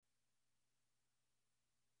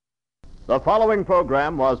The following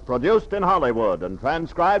program was produced in Hollywood and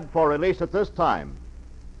transcribed for release at this time.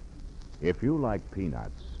 If you like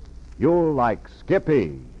peanuts, you'll like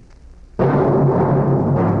Skippy.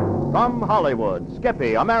 From Hollywood,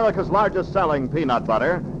 Skippy, America's largest selling peanut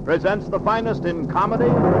butter, presents the finest in comedy,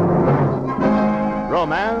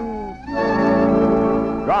 romance,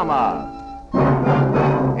 drama.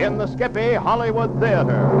 In the Skippy Hollywood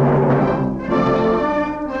Theater.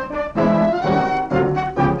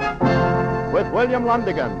 With William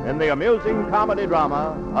Lundigan in the amusing comedy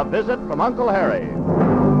drama, A Visit from Uncle Harry.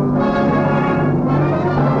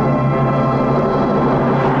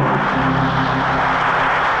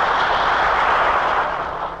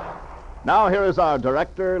 Now here is our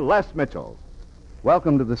director, Les Mitchell.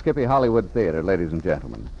 Welcome to the Skippy Hollywood Theater, ladies and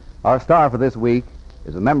gentlemen. Our star for this week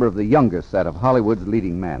is a member of the youngest set of Hollywood's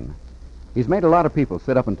leading men. He's made a lot of people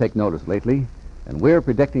sit up and take notice lately, and we're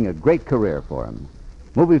predicting a great career for him.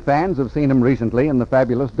 Movie fans have seen him recently in The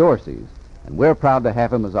Fabulous Dorseys, and we're proud to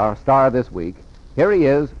have him as our star this week. Here he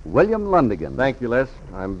is, William Lundigan. Thank you, Les.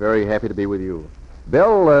 I'm very happy to be with you.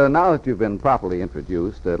 Bill, now that you've been properly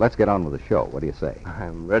introduced, let's get on with the show. What do you say?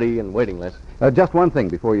 I'm ready and waiting, Les. Just one thing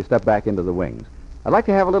before you step back into the wings. I'd like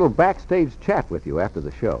to have a little backstage chat with you after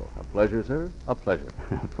the show. A pleasure, sir. A pleasure.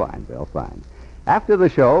 Fine, Bill, fine. After the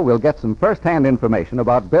show, we'll get some first-hand information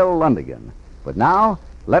about Bill Lundigan. But now,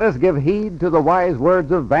 let us give heed to the wise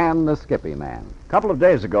words of Van, the Skippy man. A couple of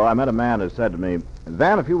days ago, I met a man who said to me,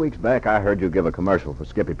 Van, a few weeks back, I heard you give a commercial for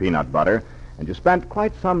Skippy Peanut Butter, and you spent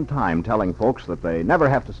quite some time telling folks that they never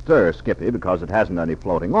have to stir Skippy because it hasn't any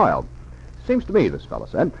floating oil. Seems to me, this fellow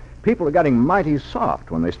said, people are getting mighty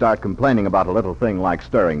soft when they start complaining about a little thing like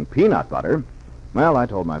stirring peanut butter. Well, I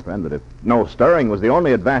told my friend that if no stirring was the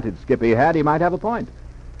only advantage Skippy had, he might have a point.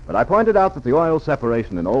 But I pointed out that the oil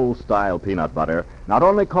separation in old-style peanut butter not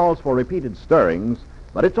only calls for repeated stirrings,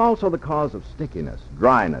 but it's also the cause of stickiness,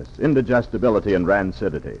 dryness, indigestibility, and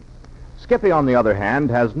rancidity. Skippy, on the other hand,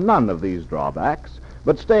 has none of these drawbacks,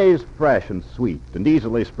 but stays fresh and sweet and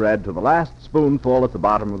easily spread to the last spoonful at the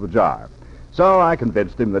bottom of the jar. So I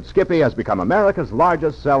convinced him that Skippy has become America's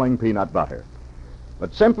largest selling peanut butter.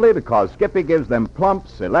 But simply because Skippy gives them plump,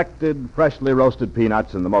 selected, freshly roasted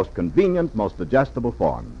peanuts in the most convenient, most digestible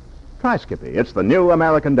form. Try Skippy. It's the new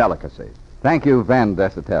American delicacy. Thank you, Van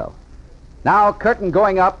Desatel. Now, curtain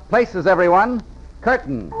going up. Places, everyone.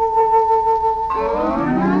 Curtain.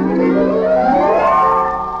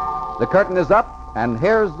 The curtain is up, and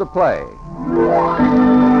here's the play.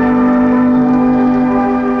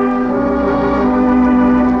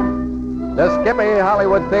 The Skippy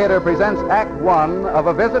Hollywood Theater presents Act One of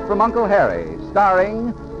A Visit from Uncle Harry,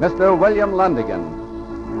 starring Mr. William Lundigan.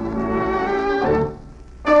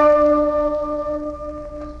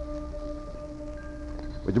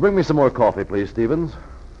 Would you bring me some more coffee, please, Stevens?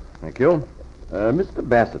 Thank you. Mr.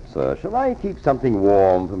 Bassett, sir, shall I keep something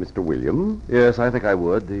warm for Mr. William? Yes, I think I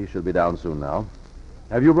would. He should be down soon now.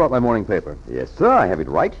 Have you brought my morning paper? Yes, sir, I have it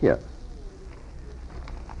right here.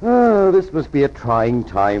 Oh, this must be a trying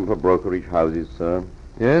time for brokerage houses, sir.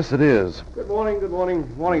 Yes, it is. Good morning, good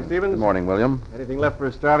morning. Morning, Stevens. Good morning, William. Anything left for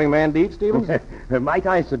a starving man to eat, Stevens? Might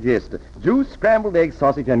I suggest juice, scrambled egg,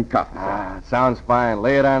 sausage, and coffee, sir? It sounds fine.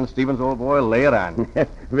 Lay it on, Stevens, old boy. Lay it on.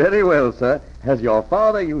 Very well, sir. As your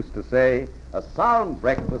father used to say, a sound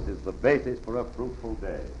breakfast is the basis for a fruitful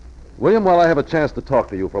day. William, while I have a chance to talk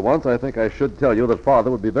to you for once, I think I should tell you that Father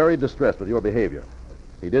would be very distressed with your behavior.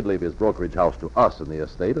 He did leave his brokerage house to us in the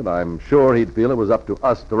estate, and I'm sure he'd feel it was up to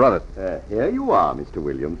us to run it. Here you are, Mr.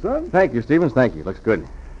 Williamson. Thank you, Stevens. Thank you. Looks good.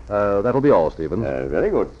 That'll be all, Stephen.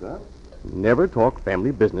 Very good, sir. Never talk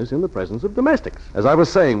family business in the presence of domestics. As I was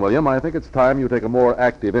saying, William, I think it's time you take a more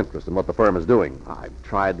active interest in what the firm is doing. I've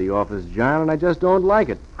tried the office, John, and I just don't like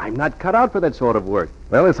it. I'm not cut out for that sort of work.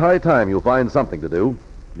 Well, it's high time you find something to do.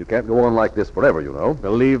 You can't go on like this forever, you know.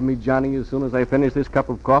 Believe me, Johnny, as soon as I finish this cup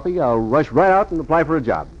of coffee, I'll rush right out and apply for a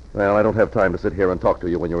job. Well, I don't have time to sit here and talk to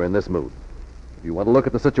you when you're in this mood. If you want to look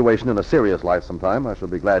at the situation in a serious light sometime, I shall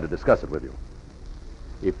be glad to discuss it with you.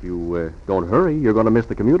 If you don't hurry, you're going to miss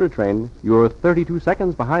the commuter train. You're 32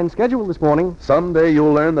 seconds behind schedule this morning. Someday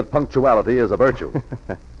you'll learn that punctuality is a virtue.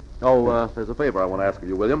 There's a favor I want to ask of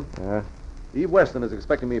you, William. Eve Weston is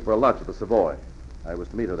expecting me for a lunch at the Savoy. I was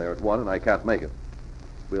to meet her there at 1, and I can't make it.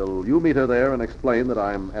 Will you meet her there and explain that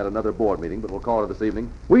I'm at another board meeting, but we'll call her this evening?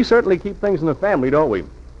 We certainly keep things in the family, don't we?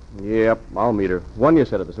 Yep, I'll meet her. 1, you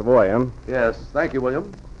said, at the Savoy, huh? Yes, thank you, William.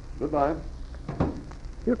 Goodbye.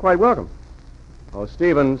 You're quite welcome. Oh,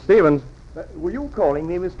 Stevens. Were you calling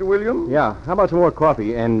me, Mr. William? Yeah, how about some more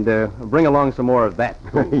coffee, and bring along some more of that.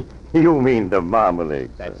 You mean the marmalade,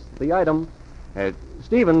 sir. That's the item.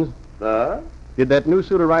 Stevens, Sir? Did Did that new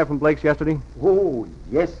suit arrive from Blake's yesterday? Oh,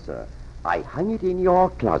 yes, sir. I hung it in your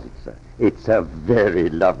closet, sir. It's a very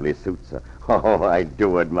lovely suit, sir. Oh, I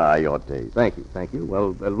do admire your taste. Thank you, thank you.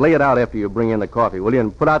 Well, lay it out after you bring in the coffee, will you?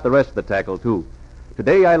 And put out the rest of the tackle, too.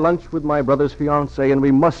 Today I lunched with my brother's fiancée, and we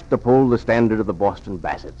must uphold the standard of the Boston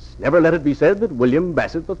Bassets. Never let it be said that William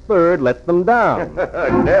Bassett III let them down.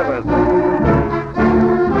 Never, sir.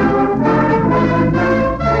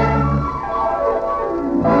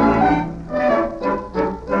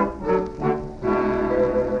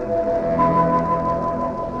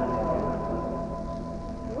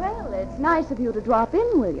 Well, it's nice of you to drop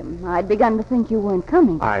in, William. I'd begun to think you weren't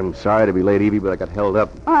coming. I'm sorry to be late, Evie, but I got held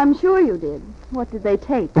up. I'm sure you did. What did they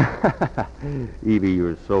take? Evie,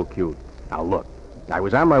 you're so cute. Now, look. I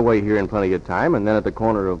was on my way here in plenty of time, and then at the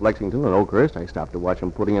corner of Lexington and Oakhurst, I stopped to watch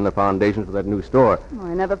them putting in the foundations for that new store. Oh,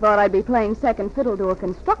 I never thought I'd be playing second fiddle to a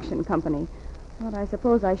construction company. But I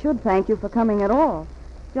suppose I should thank you for coming at all.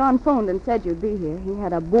 John phoned and said you'd be here. He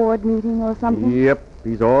had a board meeting or something? Yep,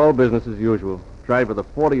 he's all business as usual. Tried for the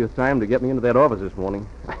 40th time to get me into that office this morning.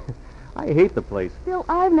 I hate the place. Still,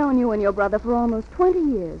 I've known you and your brother for almost 20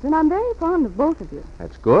 years, and I'm very fond of both of you.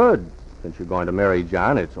 That's good. Since you're going to marry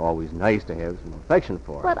John, it's always nice to have some affection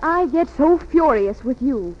for him. But I get so furious with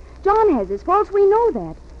you. John has his faults, we know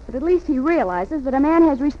that. But at least he realizes that a man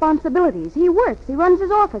has responsibilities. He works. He runs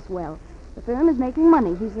his office well. The firm is making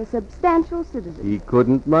money. He's a substantial citizen. He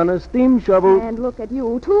couldn't run a steam shovel. And look at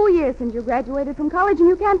you. 2 years since you graduated from college, and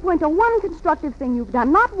you can't point to one constructive thing you've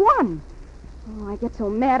done. Not one. Oh, I get so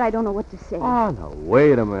mad I don't know what to say. Oh, now,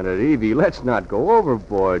 wait a minute, Evie. Let's not go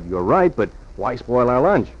overboard. You're right, but why spoil our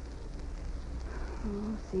lunch?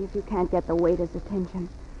 Oh, see if you can't get the waiter's attention.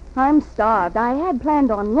 I'm starved. I had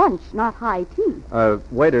planned on lunch, not high tea.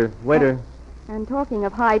 Waiter. And talking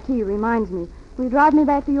of high tea reminds me. Will you drive me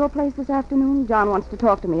back to your place this afternoon? John wants to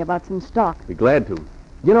talk to me about some stock. Be glad to.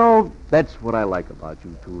 You know, that's what I like about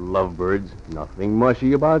you two lovebirds. Nothing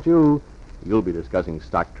mushy about you. You'll be discussing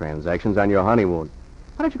stock transactions on your honeymoon.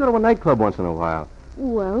 Why don't you go to a nightclub once in a while?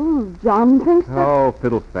 Well, John thinks that... Oh,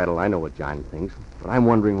 fiddle-faddle. I know what John thinks. But I'm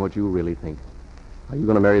wondering what you really think. Are you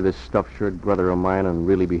going to marry this stuffed shirt brother of mine and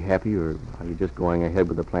really be happy, or are you just going ahead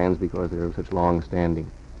with the plans because they're such long-standing?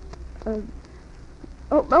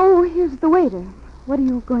 Oh, here's the waiter. What are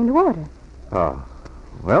you going to order? Oh,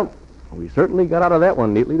 well, we certainly got out of that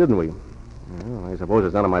one neatly, didn't we? Well, I suppose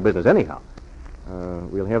it's none of my business anyhow.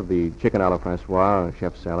 We'll have the chicken a la Francois, a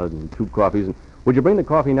chef salad, and 2 coffees. And would you bring the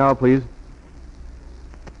coffee now, please?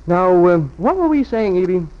 Now, what were we saying,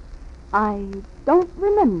 Evie? I don't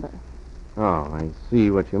remember. Oh, I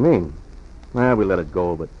see what you mean. Well, we let it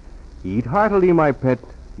go, but eat heartily, my pet.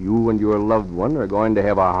 You and your loved one are going to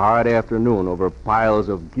have a hard afternoon over piles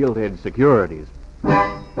of gilt-edged securities.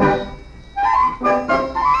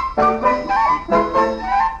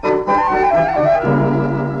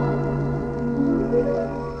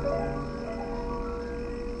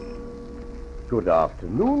 Good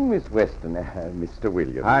afternoon, Miss Weston. Mr.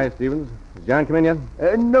 Williams. Hi, Stevens. Has John come in yet?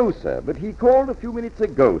 No, sir, but he called a few minutes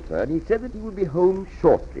ago, sir, and he said that he would be home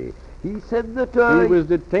shortly. He said that, He was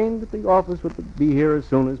detained at the office, but would be here as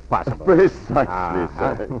soon as possible. Precisely,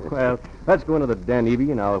 Uh-huh. sir. Well, let's go into the den, Evie,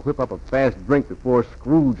 and I'll whip up a fast drink before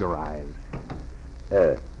Scrooge arrives.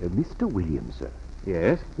 Mr. Williams, sir.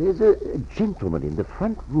 Yes? There's a gentleman in the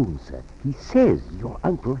front room, sir. He says your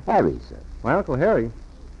Uncle Harry, sir. My Uncle Harry?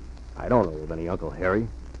 I don't know of any Uncle Harry.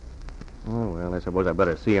 Oh, well, I suppose I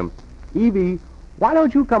better see him. Evie, why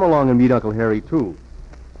don't you come along and meet Uncle Harry, too?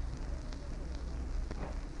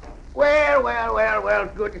 Well,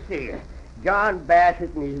 it's good to see you. John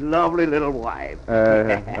Bassett and his lovely little wife.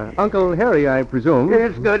 Uncle Harry, I presume.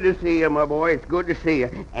 It's good to see you, my boy. It's good to see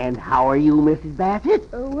you. And how are you, Mrs. Bassett?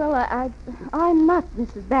 Well, I'm not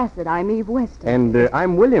Mrs. Bassett. I'm Eve Weston. And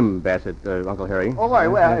I'm William Bassett, Uncle Harry. Oh,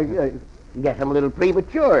 well, guess I'm a little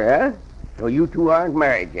premature, huh? So you two aren't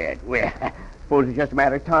married yet. Well, I suppose it's just a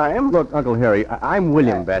matter of time. Look, Uncle Harry, I'm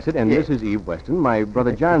William Bassett, and this is Eve Weston, my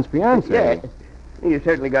brother John's fiancée. Yeah. You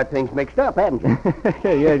certainly got things mixed up, haven't you?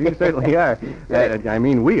 Yes, you certainly are. I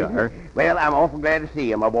mean, we are. Well, I'm awful glad to see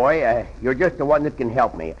you, my boy. You're just the one that can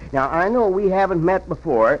help me. Now, I know we haven't met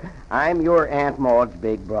before. I'm your Aunt Maud's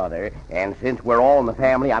big brother, and since we're all in the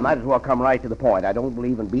family, I might as well come right to the point. I don't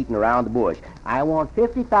believe in beating around the bush. I want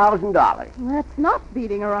 $50,000. That's not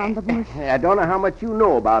beating around the bush. I don't know how much you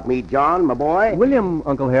know about me, John, my boy. William,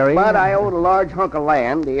 Uncle Harry. But I own a large hunk of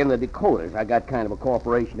land in the Dakotas. I got kind of a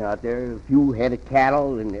corporation out there, a few head of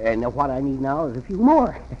cattle, and what I need now is a few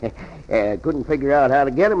more. Couldn't figure out how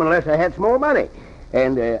to get them unless I had some more money.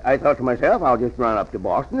 And I thought to myself, I'll just run up to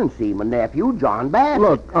Boston and see my nephew, John Bassett.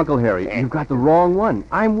 Look, Uncle Harry, you've got the wrong one.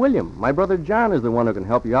 I'm William. My brother John is the one who can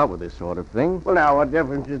help you out with this sort of thing. Well, now, what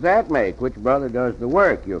difference does that make? Which brother does the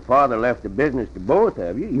work? Your father left the business to both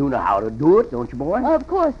of you. You know how to do it, don't you, boy? Of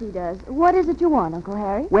course he does. What is it you want, Uncle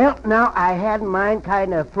Harry? Well, now, I had in mind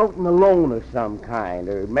kind of floating a loan of some kind,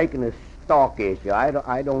 or making a stock issue.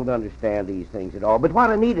 I don't understand these things at all. But what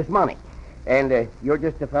I need is money. And you're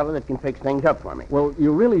just a fellow that can fix things up for me. Well,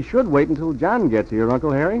 you really should wait until John gets here,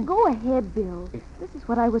 Uncle Harry. Go ahead, Bill. This is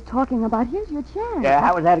what I was talking about. Here's your chance.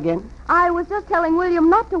 How was that again? I was just telling William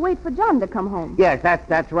not to wait for John to come home. Yes,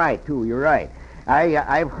 that's right, too. You're right.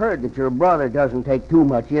 I've heard that your brother doesn't take too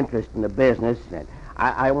much interest in the business, and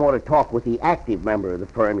I want to talk with the active member of the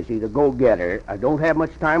firm. You see, the go-getter. I don't have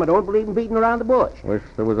much time. I don't believe in beating around the bush. Wish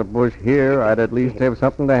there was a bush here. I'd at least have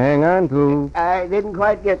something to hang on to. I didn't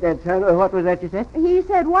quite get that, son. What was that you said? He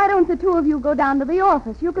said, why don't the two of you go down to the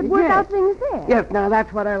office? You could work Yes. out things there. Yes, now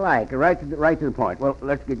that's what I like. Right to the point. Well,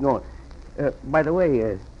 let's get going. By the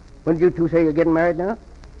way, when did you two say you're getting married now?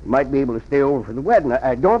 You might be able to stay over for the wedding.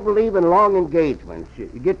 I don't believe in long engagements. You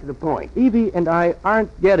get to the point. Evie and I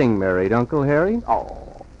aren't getting married, Uncle Harry.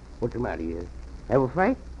 Oh, what's the matter, you? Have a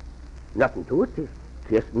fight? Nothing to it. Just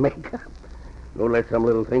kiss and make up. Don't let some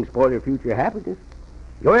little thing spoil your future happiness.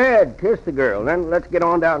 Go ahead, kiss the girl. Then let's get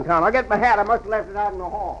on downtown. I'll get my hat. I must have left it out in the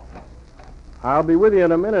hall. I'll be with you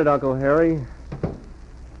in a minute, Uncle Harry.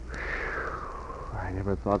 I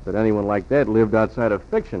never thought that anyone like that lived outside of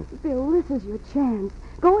fiction. Bill, this is your chance.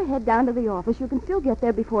 Go ahead down to the office. You can still get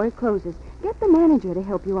there before it closes. Get the manager to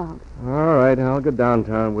help you out. All right, I'll go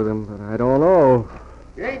downtown with him, but I don't know.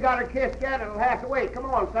 You ain't got a kiss yet. It'll have to wait. Come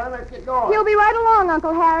on, son. Let's get going. He'll be right along,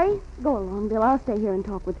 Uncle Harry. Go along, Bill. I'll stay here and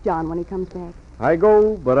talk with John when he comes back. I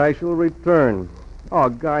go, but I shall return. Oh,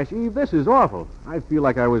 gosh, Eve, this is awful. I feel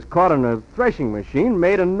like I was caught in a threshing machine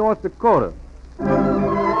made in North Dakota.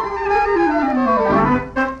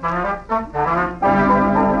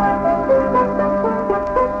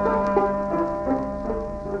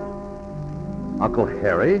 Uncle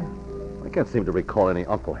Harry? I can't seem to recall any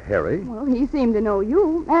Uncle Harry. Well, he seemed to know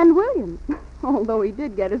you and William. Although he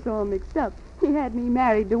did get us all mixed up. He had me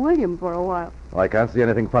married to William for a while. I can't see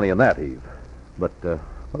anything funny in that, Eve. But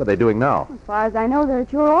what are they doing now? As far as I know, they're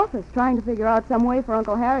at your office trying to figure out some way for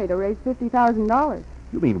Uncle Harry to raise $50,000.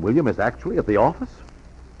 You mean William is actually at the office?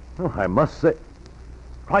 Oh, I must say...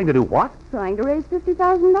 Trying to do what? Trying to raise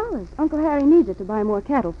 $50,000. Uncle Harry needs it to buy more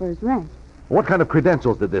cattle for his ranch. What kind of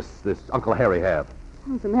credentials did this Uncle Harry have?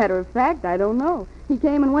 As a matter of fact, I don't know. He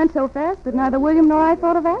came and went so fast that neither William nor I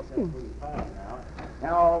thought of asking.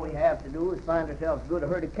 Now all we have to do is find ourselves a good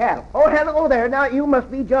herd of cattle. Oh, hello there. Now, you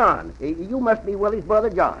must be John. You must be Willie's brother,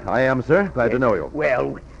 John. I am, sir. Glad to know you.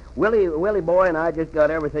 Well, Willie boy and I just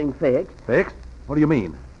got everything fixed. Fixed? What do you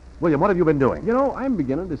mean? William, what have you been doing? You know, I'm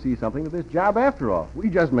beginning to see something of this job after all. We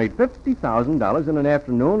just made $50,000 in an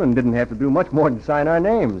afternoon and didn't have to do much more than sign our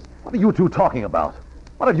names. What are you two talking about?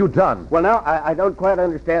 What have you done? Well, now, I don't quite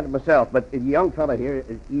understand it myself, but the young fellow here,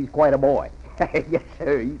 he's quite a boy. Yes,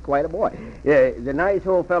 sir, he's quite a boy. The nice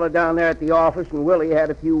old fellow down there at the office and Willie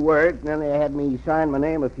had a few words, and then they had me sign my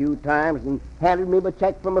name a few times and handed me a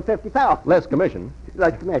check from a $50,000. Less commission.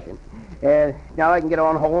 Less commission. Now I can get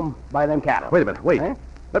on home, buy them cattle. Wait a minute, wait. Huh?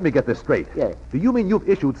 Let me get this straight. Yeah. Do you mean you've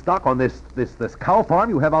issued stock on this cow farm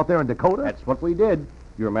you have out there in Dakota? That's what we did.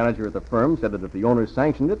 Your manager at the firm said that if the owners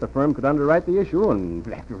sanctioned it, the firm could underwrite the issue, and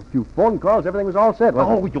after a few phone calls, everything was all set.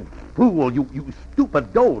 Oh, you fool, you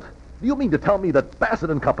stupid dolt. Do you mean to tell me that Bassett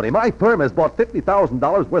and Company, my firm, has bought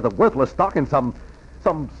 $50,000 worth of worthless stock in some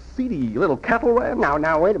seedy little cattle ranch?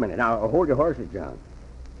 Now, wait a minute. Now, hold your horses, John.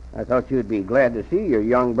 I thought you'd be glad to see your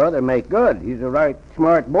young brother make good. He's a right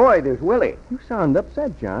smart boy, there's Willie. You sound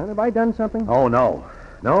upset, John. Have I done something? Oh, no.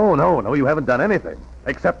 No, you haven't done anything.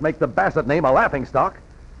 Except make the Bassett name a laughingstock.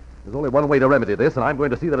 There's only one way to remedy this, and I'm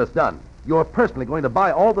going to see that it's done. You're personally going to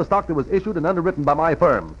buy all the stock that was issued and underwritten by my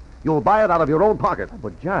firm. You'll buy it out of your own pocket.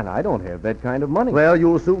 But, John, I don't have that kind of money. Well,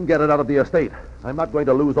 you'll soon get it out of the estate. I'm not going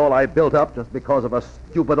to lose all I built up just because of a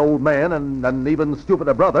stupid old man and an even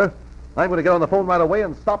stupider brother. I'm going to get on the phone right away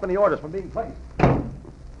and stop any orders from being placed.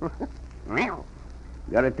 Meow.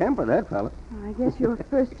 Got a temper, that fella. I guess your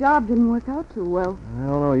first job didn't work out too well. I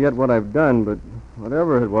don't know yet what I've done, but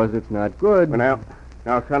whatever it was, it's not good. Well,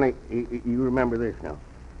 now, Sonny, you remember this now.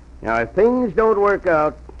 Now, if things don't work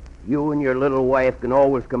out, you and your little wife can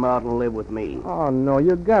always come out and live with me. Oh, no,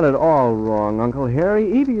 you got it all wrong, Uncle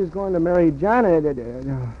Harry. Evie is going to marry John.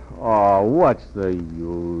 Oh, what's the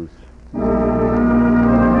use?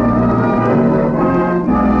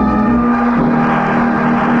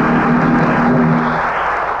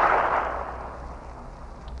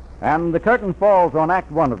 And the curtain falls on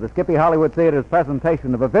Act One of the Skippy Hollywood Theater's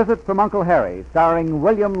presentation of A Visit from Uncle Harry, starring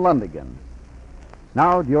William Lundigan.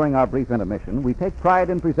 Now, during our brief intermission, we take pride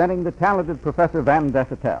in presenting the talented Professor Van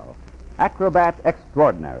Dessetel, acrobat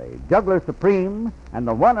extraordinary, juggler supreme, and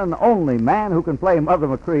the one and only man who can play Mother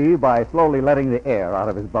McCree by slowly letting the air out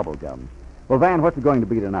of his bubble gum. Well, Van, what's it going to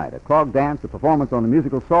be tonight? A clog dance, a performance on the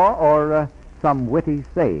musical saw, or some witty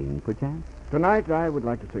saying, perchance? Tonight, I would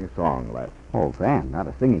like to sing a song, Les. Oh, Van, not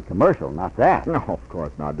a singing commercial, not that. No, of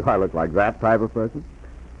course not. Do I look like that, private person?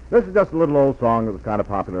 This is just a little old song that was kind of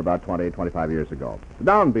popular about 20, 25 years ago.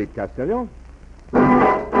 Downbeat, Castillo.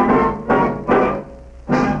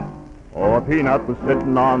 Oh, a peanut was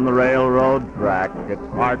sitting on the railroad track. Its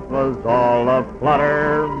heart was all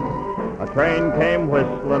aflutter. A train came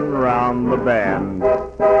whistling round the bend.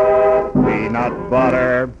 Peanut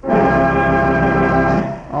butter.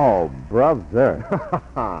 Oh, brother.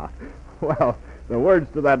 Well, the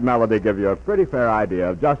words to that melody give you a pretty fair idea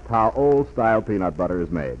of just how old-style peanut butter is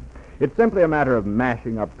made. It's simply a matter of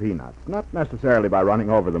mashing up peanuts, not necessarily by running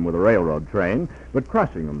over them with a railroad train, but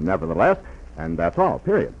crushing them nevertheless, and that's all,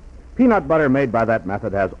 period. Peanut butter made by that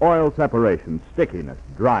method has oil separation, stickiness,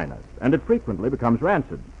 dryness, and it frequently becomes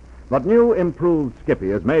rancid. But new improved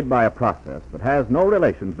Skippy is made by a process that has no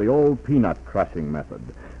relation to the old peanut crushing method.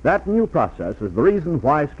 That new process is the reason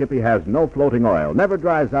why Skippy has no floating oil, never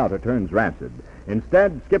dries out or turns rancid.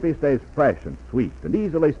 Instead, Skippy stays fresh and sweet and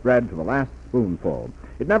easily spread to the last spoonful.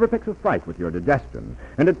 It never picks a fight with your digestion,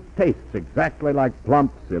 and it tastes exactly like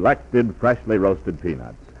plump, selected, freshly roasted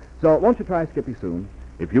peanuts. So won't you try Skippy soon?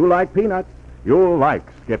 If you like peanuts, you'll like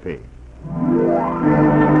Skippy.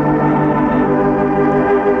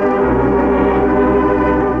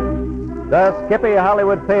 The Skippy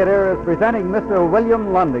Hollywood Theater is presenting Mr.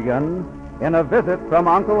 William Lundigan in A Visit from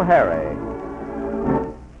Uncle Harry.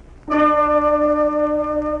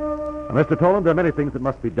 Mr. Toland, there are many things that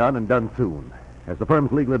must be done and done soon. As the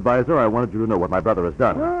firm's legal advisor, I wanted you to know what my brother has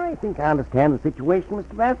done. I think I understand the situation,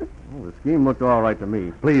 Mr. Bassett. Well, the scheme looked all right to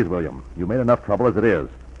me. Please, William, you made enough trouble as it is.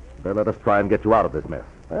 Better let us try and get you out of this mess.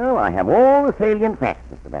 Well, I have all the salient facts,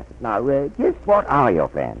 Mr. Bassett. Now, just what are your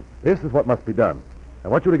plans? This is what must be done. I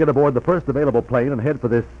want you to get aboard the first available plane and head for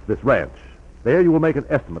this ranch. There you will make an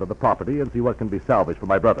estimate of the property and see what can be salvaged for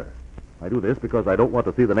my brother. I do this because I don't want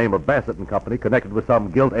to see the name of Bassett and Company connected with some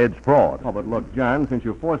gilt-edged fraud. Oh, but look, John, since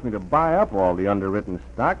you forced me to buy up all the underwritten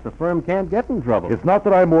stock, the firm can't get in trouble. It's not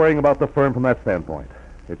that I'm worrying about the firm from that standpoint.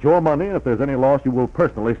 It's your money, and if there's any loss, you will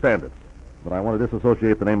personally stand it. But I want to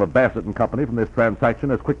disassociate the name of Bassett and Company from this transaction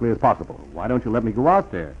as quickly as possible. Why don't you let me go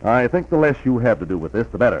out there? I think the less you have to do with this,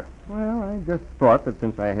 the better. Well, I just thought that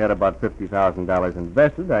since I had about $50,000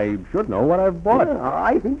 invested, I should know what I've bought.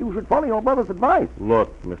 I think you should follow your brother's advice.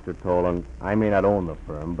 Look, Mr. Toland, I may not own the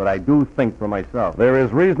firm, but I do think for myself. There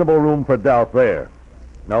is reasonable room for doubt there.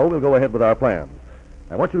 No, we'll go ahead with our plans.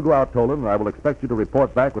 I want you to go out, Toland, and I will expect you to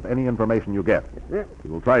report back with any information you get. Yes, We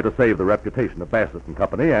will try to save the reputation of Bassett and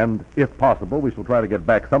Company, and, if possible, we shall try to get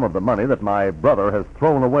back some of the money that my brother has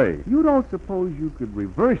thrown away. You don't suppose you could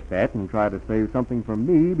reverse that and try to save something from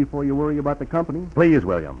me before you worry about the company? Please,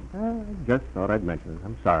 William. I just thought I'd mention it.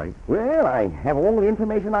 I'm sorry. Well, I have all the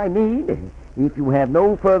information I need. If you have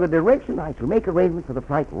no further direction, I shall make arrangements for the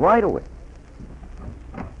flight right away.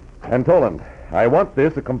 And, Toland, I want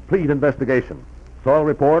this a complete investigation. Soil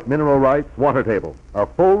report, mineral rights, water table. A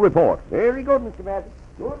full report. Very good, Mr. Bassett.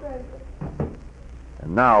 Your pleasure.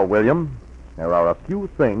 And now, William, there are a few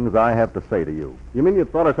things I have to say to you. You mean you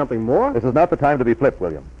thought of something more? This is not the time to be flipped,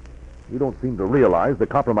 William. You don't seem to realize the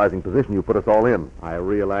compromising position you put us all in. I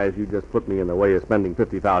realize you just put me in the way of spending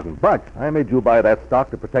 $50,000. I made you buy that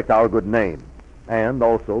stock to protect our good name. And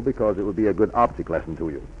also because it would be a good object lesson to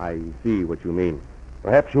you. I see what you mean.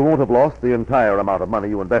 Perhaps you won't have lost the entire amount of money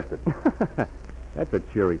you invested. That's a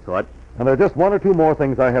cheery thought. And there are just one or two more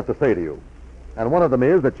things I have to say to you. And one of them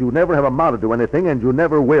is that you never have amounted to anything, and you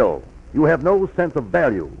never will. You have no sense of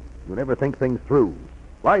value. You never think things through.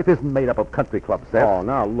 Life isn't made up of country club sets. Oh,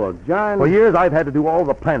 now look, John. For years, I've had to do all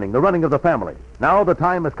the planning, the running of the family. Now the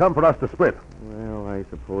time has come for us to split. Well, I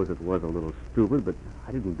suppose it was a little stupid, but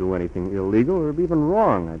I didn't do anything illegal or even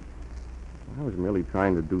wrong. I was merely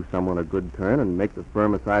trying to do someone a good turn and make the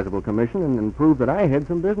firm a sizable commission and prove that I had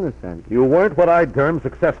some business sense. You weren't what I'd term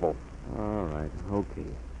successful. All right, okay.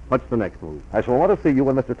 What's the next move? I shall want to see you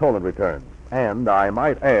when Mr. Toland returns. And I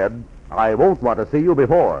might add, I won't want to see you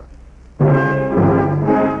before.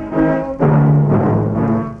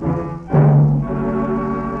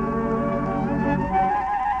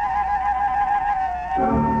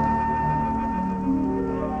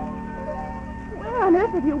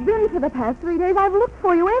 have you been for the past 3 days? I've looked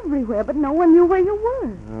for you everywhere, but no one knew where you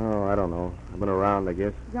were. Oh, I don't know. I've been around, I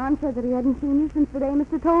guess. John said that he hadn't seen you since the day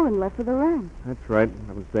Mr. Tolan left for the ranch. That's right.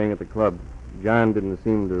 I've been staying at the club. John didn't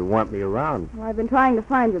seem to want me around. Well, I've been trying to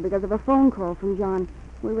find you because of a phone call from John.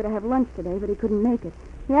 We were to have lunch today, but he couldn't make it.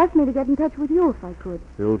 He asked me to get in touch with you if I could.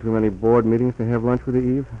 Still too many board meetings to have lunch with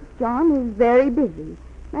you, Eve? John is very busy.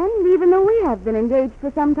 And even though we have been engaged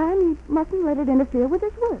for some time, he mustn't let it interfere with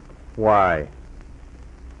his work. Why?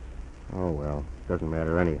 Oh, well, doesn't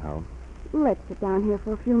matter anyhow. Let's sit down here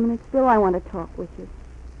for a few minutes, Bill. I want to talk with you.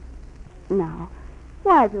 Now,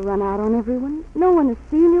 why have you run out on everyone? No one has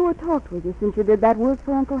seen you or talked with you since you did that work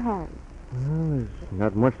for Uncle Harry. Well, there's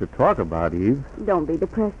not much to talk about, Eve. Don't be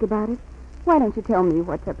depressed about it. Why don't you tell me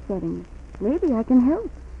what's upsetting you? Maybe I can help.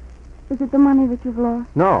 Is it the money that you've lost?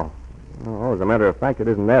 No. No, as a matter of fact, it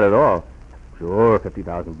isn't that at all. Sure,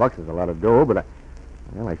 $50,000 is a lot of dough, but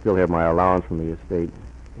I still have my allowance from the estate.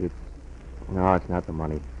 No, it's not the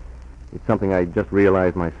money. It's something I just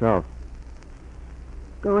realized myself.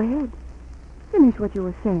 Go ahead. Finish what you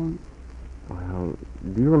were saying. Well,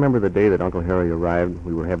 do you remember the day that Uncle Harry arrived?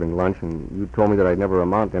 We were having lunch, and you told me that I'd never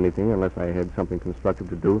amount to anything unless I had something constructive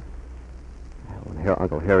to do. When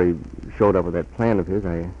Uncle Harry showed up with that plan of his,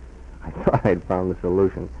 I thought I'd found the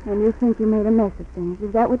solution. And you think you made a mess of things.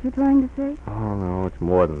 Is that what you're trying to say? Oh, no, it's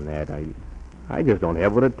more than that. I just don't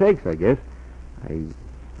have what it takes, I guess.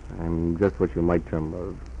 I'm just what you might term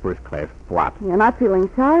a first-class flop. You're not feeling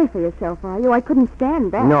sorry for yourself, are you? I couldn't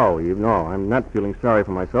stand that. No, Eve, no. I'm not feeling sorry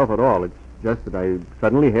for myself at all. It's just that I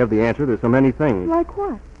suddenly have the answer to so many things. Like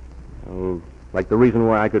what? Like the reason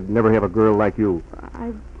why I could never have a girl like you.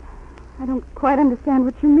 I don't quite understand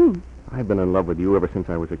what you mean. I've been in love with you ever since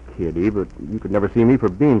I was a kid, Eve, but you could never see me for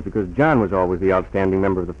beans because John was always the outstanding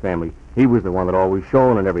member of the family. He was the one that always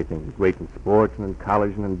shone and everything. Great in sports and in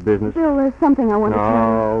college and in business. Bill, there's something I want to tell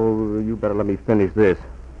No, you better let me finish this.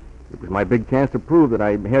 It was my big chance to prove that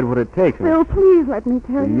I had what it takes. you. Bill, please let me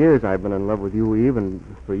tell For you. years I've been in love with you, Eve, and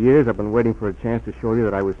for years I've been waiting for a chance to show you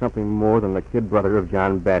that I was something more than the kid brother of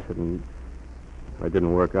John Bassett, and it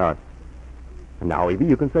didn't work out. And now, Evie,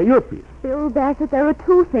 you can say your piece. Bill Bassett, there are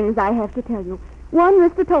two things I have to tell you. One,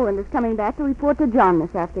 Mr. Toland is coming back to report to John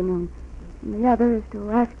this afternoon. And the other is to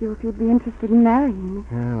ask you if you'd be interested in marrying me.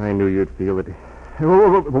 Well, I knew you'd feel it.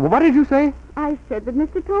 What did you say? I said that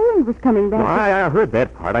Mr. Toland was coming back. No, I heard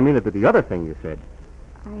that part. I mean, the other thing you said.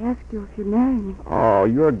 I asked you if you'd marry me. Oh,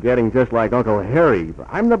 you're getting just like Uncle Harry.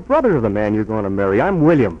 I'm the brother of the man you're going to marry. I'm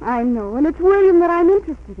William. I know, and it's William that I'm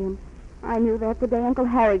interested in. I knew that the day Uncle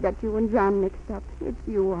Harry got you and John mixed up. It's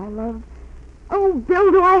you I love. Oh,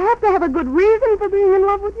 Bill, do I have to have a good reason for being in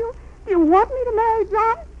love with you? Do you want me to marry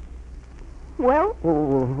John? Well?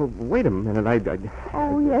 Oh, wait a minute.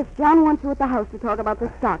 Oh, yes, John wants you at the house to talk about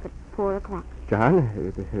the stock at 4 o'clock.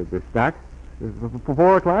 John, the stock?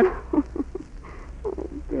 4 o'clock? Oh,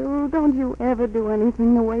 Bill, don't you ever do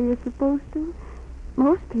anything the way you're supposed to?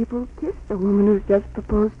 Most people kiss the woman who's just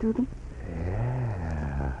proposed to them.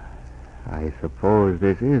 Yeah. I suppose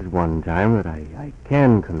this is one time that I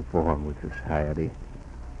can conform with society.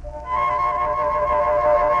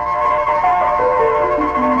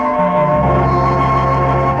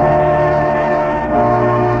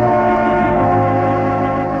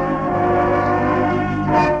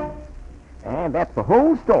 And that's the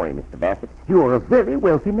whole story, Mr. Bassett. You're a very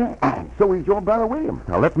wealthy man, and so is your brother William.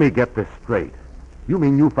 Now, let me get this straight. You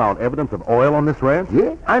mean you found evidence of oil on this ranch?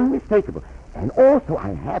 Yes, unmistakable. And also, I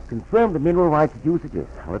have confirmed the mineral rights that you suggest.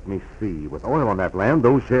 Now, let me see. With oil on that land,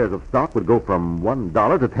 those shares of stock would go from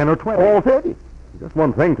 $1 to 10 or 20. All 30. Just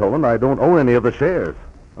one thing, Toland. I don't own any of the shares.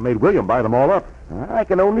 I made William buy them all up. I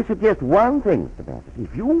can only suggest one thing, Mr. Bassett.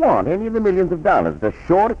 If you want any of the millions of dollars that are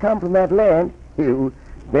sure to come from that land, you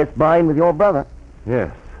best buy in with your brother.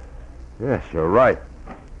 Yes, you're right.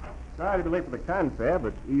 Sorry to be late for the confab,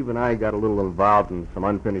 but Eve and I got a little involved in some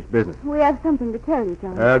unfinished business. We have something to tell you,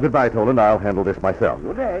 John. Goodbye, Toland. I'll handle this myself.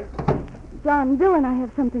 Good day. John, Bill and I have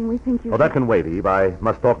something we think you Oh, that can wait, Eve. I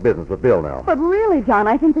must talk business with Bill now. But really, John,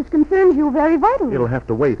 I think this concerns you very vitally. It'll have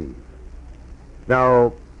to wait, Eve.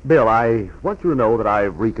 Now, Bill, I want you to know that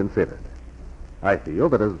I've reconsidered. I feel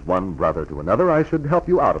that as one brother to another, I should help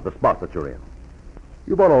you out of the spot that you're in.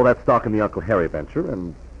 You bought all that stock in the Uncle Harry venture,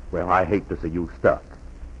 and, well, I hate to see you stuck.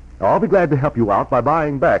 Now, I'll be glad to help you out by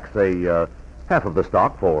buying back, say, half of the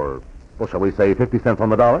stock for, well, shall we say 50 cents on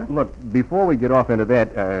the dollar? Look, before we get off into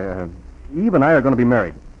that, Eve and I are going to be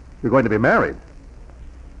married. You're going to be married?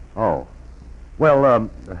 Oh. Well,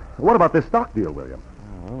 what about this stock deal, William?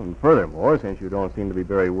 Well, and furthermore, since you don't seem to be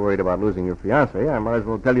very worried about losing your fiancée, I might as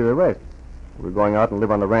well tell you the rest. We're going out and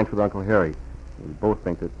live on the ranch with Uncle Harry. We both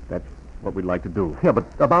think that that's what we'd like to do. Yeah, but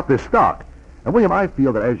about this stock. And, William, I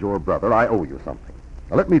feel that as your brother, I owe you something.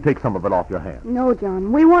 Now, let me take some of it off your hands. No,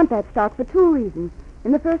 John. We want that stock for two reasons.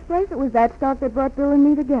 In the first place, it was that stock that brought Bill and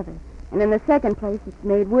me together. And in the second place, it's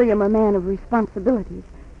made William a man of responsibilities.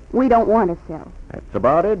 We don't want to sell. That's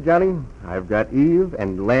about it, Johnny. I've got Eve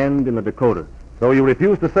and land in the Dakotas. So you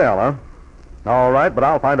refuse to sell, huh? All right, but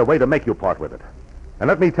I'll find a way to make you part with it. And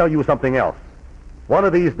let me tell you something else. One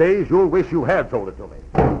of these days, you'll wish you had sold it to me.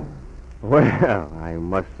 Well, I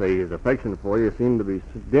must say his affection for you seemed to be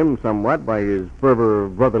dimmed somewhat by his fervor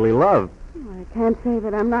of brotherly love. I can't say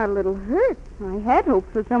that I'm not a little hurt. I had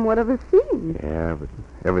hoped for somewhat of a scene. Yeah, but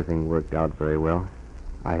everything worked out very well.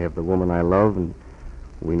 I have the woman I love, and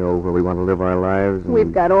we know where we want to live our lives. And...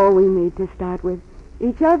 We've got all we need to start with.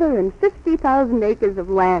 Each other and 50,000 acres of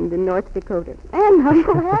land in North Dakota. And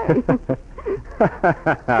Uncle Harry.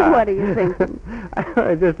 What are you thinking?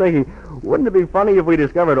 I was just thinking, wouldn't it be funny if we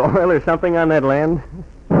discovered oil or something on that land?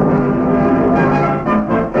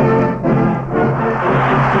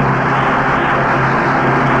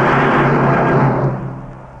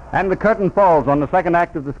 And the curtain falls on the second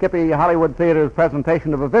act of the Skippy Hollywood Theater's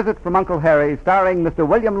presentation of A Visit from Uncle Harry, starring Mr.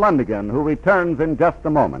 William Lundigan, who returns in just a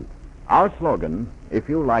moment. Our slogan, if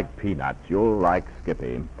you like peanuts, you'll like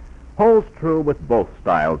Skippy, holds true with both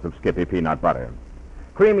styles of Skippy peanut butter.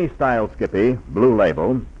 Creamy style Skippy, blue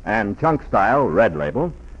label, and chunk style, red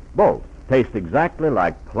label, both taste exactly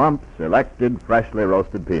like plump, selected, freshly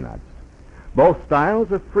roasted peanuts. Both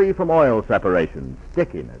styles are free from oil separation,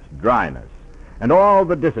 stickiness, dryness, and all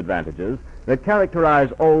the disadvantages that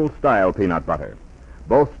characterize old-style peanut butter.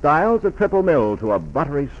 Both styles are triple milled to a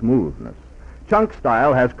buttery smoothness. Chunk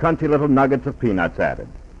style has crunchy little nuggets of peanuts added.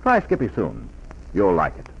 Try Skippy soon. You'll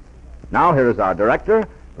like it. Now here is our director,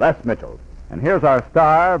 Les Mitchell. And here's our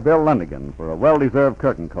star, Bill Lundigan, for a well-deserved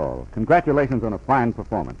curtain call. Congratulations on a fine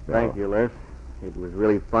performance, Bill. Thank you, Les. It was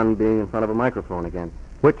really fun being in front of a microphone again.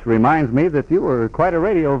 Which reminds me that you were quite a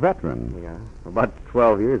radio veteran. Yeah, about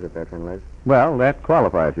 12 years at veteran, Les. Well, that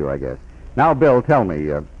qualifies you, I guess. Now, Bill, tell me,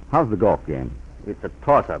 how's the golf game? It's a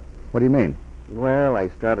toss-up. What do you mean? Well, I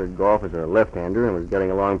started golf as a left-hander and was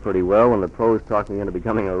getting along pretty well when the pros talked me into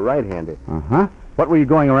becoming a right-hander. Uh-huh. What were you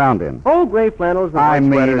going around in? Oh, gray flannels and I white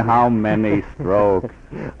mean, sweaters. how many strokes?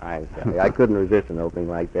 I'm sorry. I couldn't resist an opening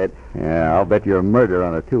like that. Yeah, I'll bet you're a murder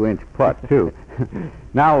on a 2-inch putt, too.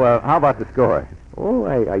 Now, how about the score? Oh,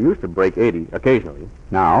 I used to break 80 occasionally.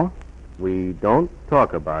 Now? We don't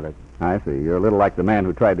talk about it. I see. You're a little like the man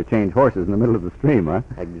who tried to change horses in the middle of the stream, huh?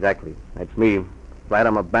 Exactly. That's me. Flat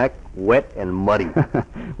on my back, wet and muddy.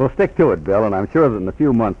 Well, stick to it, Bill, and I'm sure that in a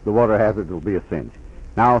few months the water hazard will be a cinch.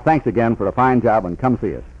 Now, thanks again for a fine job, and come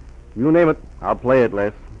see us. You name it, I'll play it,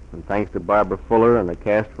 Les. And thanks to Barbara Fuller and the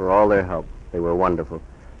cast for all their help. They were wonderful.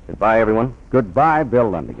 Goodbye, everyone. Goodbye, Bill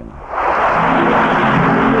Lundigan.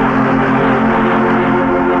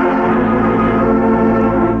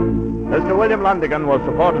 Mr. William Lundigan was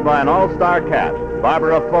supported by an all-star cast.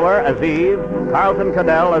 Barbara Fuller as Eve, Carlton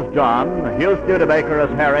Cadell as John, Hugh Studebaker as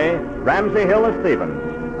Harry, Ramsey Hill as Stephen.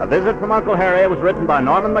 A Visit from Uncle Harry was written by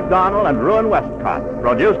Norman MacDonald and Ruin Westcott,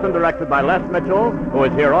 produced and directed by Les Mitchell, who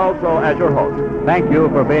is here also as your host. Thank you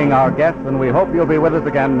for being our guest, and we hope you'll be with us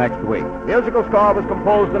again next week. Musical score was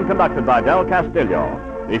composed and conducted by Del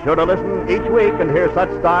Castillo. Be sure to listen each week and hear such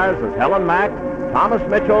stars as Helen Mack, Thomas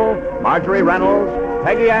Mitchell, Marjorie Reynolds,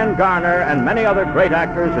 Peggy Ann Garner, and many other great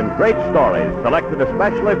actors in great stories selected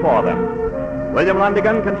especially for them. William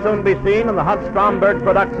Lundigan can soon be seen in the Hunt Stromberg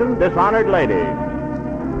production, Dishonored Lady.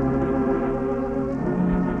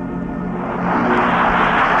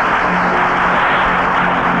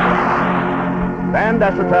 Dan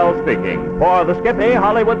Desautels speaking. For the Skippy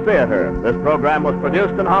Hollywood Theater, this program was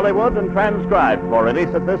produced in Hollywood and transcribed for release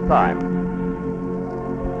at this time.